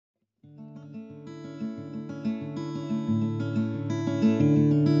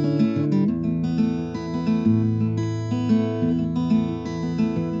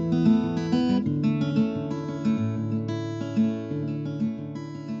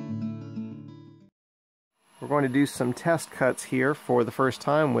We're going to do some test cuts here for the first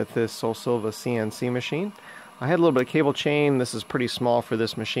time with this Solsylva CNC machine. I had a little bit of cable chain. This is pretty small for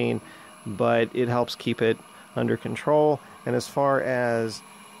this machine, but it helps keep it under control. And as far as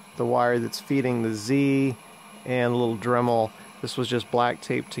the wire that's feeding the Z and a little Dremel, this was just black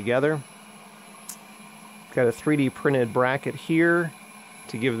taped together. Got a 3D printed bracket here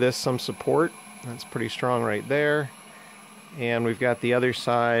to give this some support. That's pretty strong right there. And we've got the other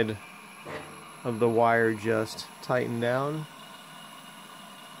side of the wire just tightened down.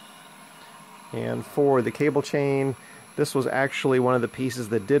 And for the cable chain, this was actually one of the pieces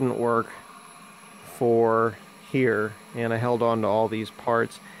that didn't work for here, and I held on to all these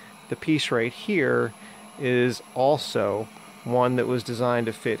parts. The piece right here is also one that was designed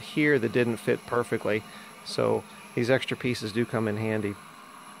to fit here that didn't fit perfectly, so these extra pieces do come in handy.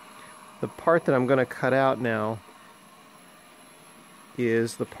 The part that I'm going to cut out now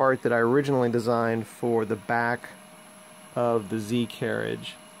is the part that I originally designed for the back of the Z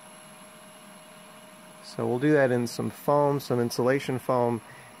carriage. So we'll do that in some foam, some insulation foam,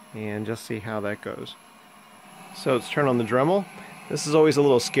 and just see how that goes. So let's turn on the Dremel. This is always a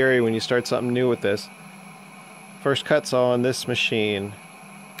little scary when you start something new with this. First cuts on this machine.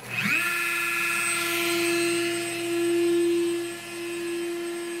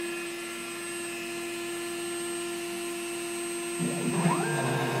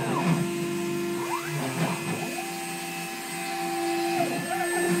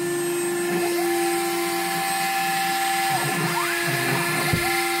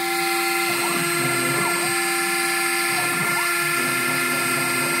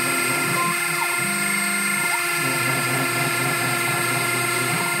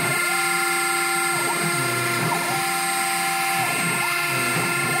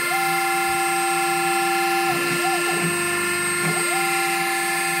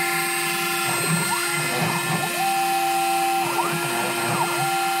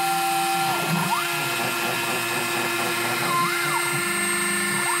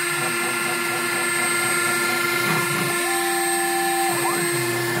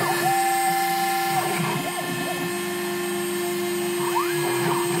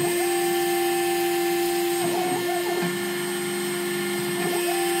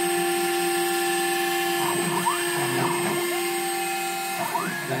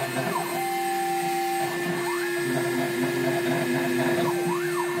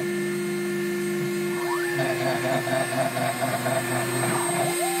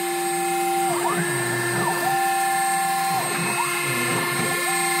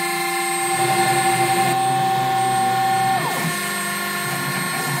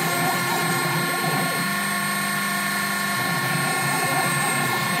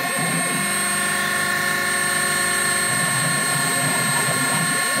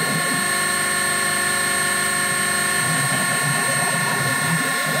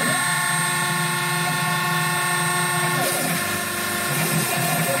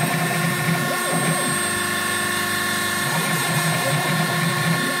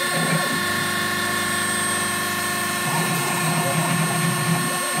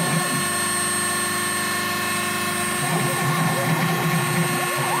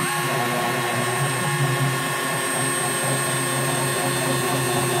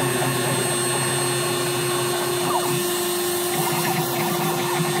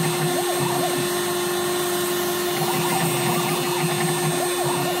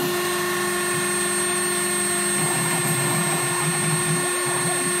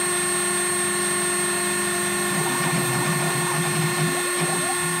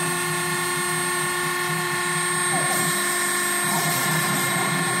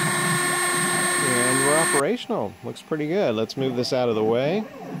 Operational. Looks pretty good. Let's move this out of the way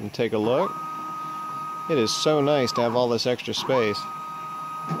and take a look. It is so nice to have all this extra space.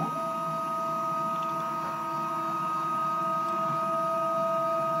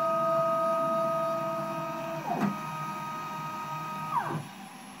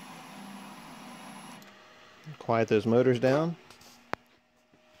 Quiet those motors down.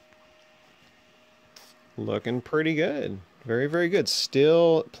 Looking pretty good. Very, very good.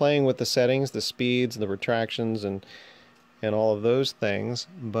 Still playing with the settings, the speeds, the retractions, and all of those things.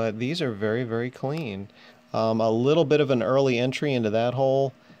 But these are very, very clean. A little bit of an early entry into that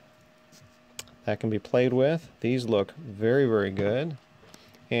hole that can be played with. These look very, very good.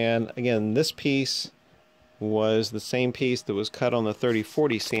 And again, this piece was the same piece that was cut on the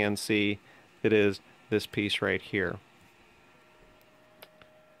 3040 CNC that is this piece right here.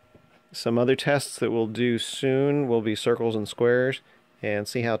 Some other tests that we'll do soon will be circles and squares and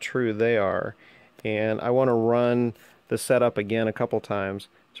see how true they are. And I want to run the setup again a couple times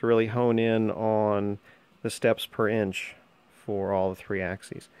to really hone in on the steps per inch for all the 3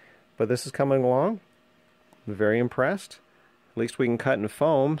 axes. But this is coming along. I'm very impressed. At least we can cut in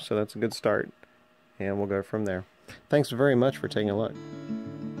foam, so that's a good start. And we'll go from there. Thanks very much for taking a look.